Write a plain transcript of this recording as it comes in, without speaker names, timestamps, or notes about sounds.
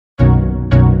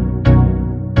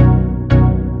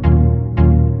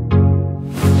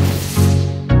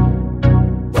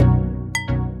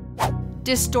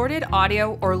Distorted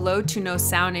audio or low to no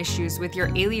sound issues with your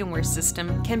Alienware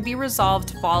system can be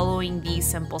resolved following these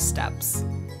simple steps.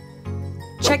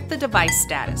 Check the device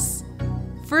status.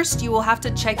 First, you will have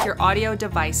to check your audio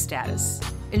device status.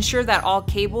 Ensure that all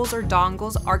cables or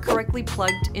dongles are correctly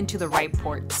plugged into the right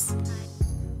ports.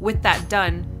 With that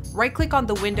done, right-click on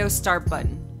the Windows Start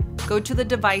button, go to the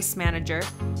Device Manager,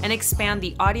 and expand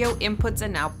the audio inputs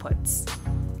and outputs.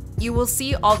 You will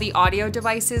see all the audio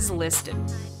devices listed.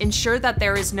 Ensure that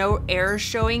there is no error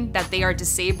showing that they are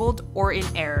disabled or in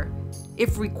error.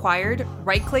 If required,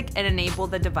 right-click and enable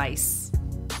the device.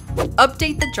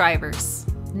 Update the drivers.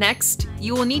 Next,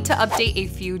 you will need to update a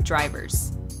few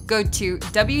drivers. Go to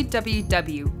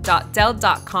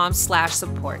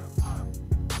www.dell.com/support.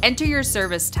 Enter your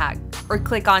service tag or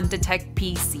click on Detect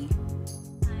PC.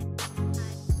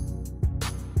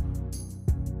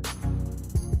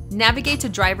 Navigate to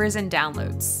Drivers and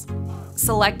Downloads.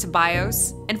 Select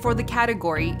BIOS, and for the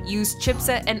category, use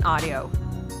Chipset and Audio.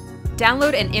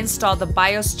 Download and install the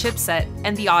BIOS chipset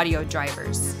and the audio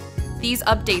drivers. These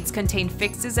updates contain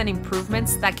fixes and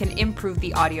improvements that can improve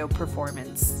the audio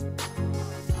performance.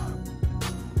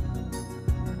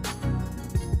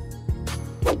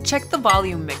 Check the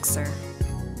volume mixer.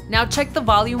 Now check the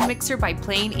volume mixer by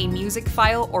playing a music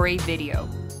file or a video.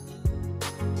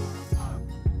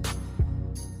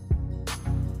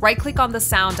 Right-click on the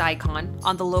sound icon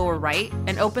on the lower right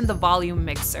and open the volume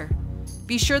mixer.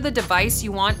 Be sure the device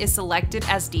you want is selected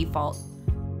as default.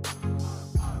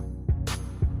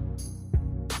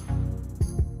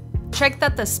 Check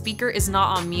that the speaker is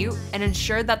not on mute and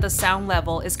ensure that the sound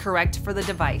level is correct for the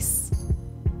device.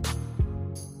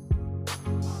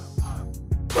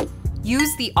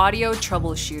 Use the audio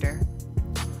troubleshooter.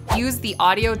 Use the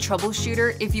audio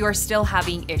troubleshooter if you are still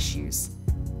having issues.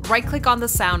 Right-click on the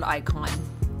sound icon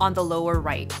on the lower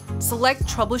right. Select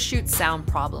Troubleshoot Sound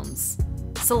Problems.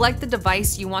 Select the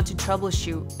device you want to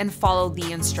troubleshoot and follow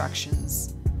the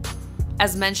instructions.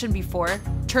 As mentioned before,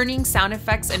 turning sound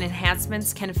effects and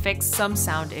enhancements can fix some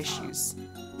sound issues.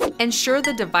 Ensure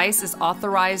the device is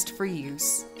authorized for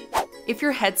use. If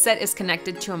your headset is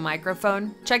connected to a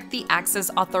microphone, check the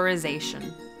access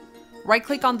authorization.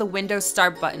 Right-click on the Windows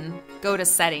Start button, go to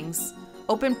Settings,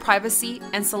 open Privacy,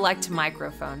 and select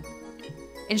Microphone.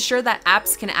 Ensure that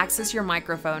apps can access your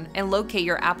microphone and locate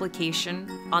your application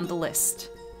on the list.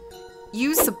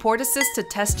 Use SupportAssist to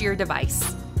test your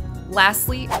device.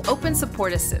 Lastly, open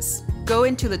SupportAssist. Go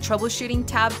into the Troubleshooting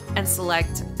tab and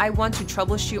select I want to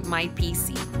troubleshoot my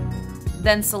PC.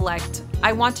 Then select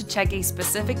I want to check a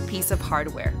specific piece of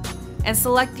hardware, and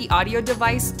select the audio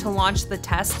device to launch the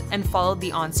test and follow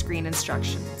the on-screen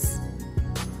instructions.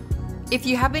 If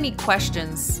you have any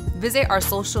questions, visit our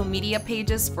social media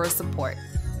pages for support.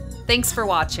 Thanks for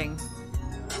watching.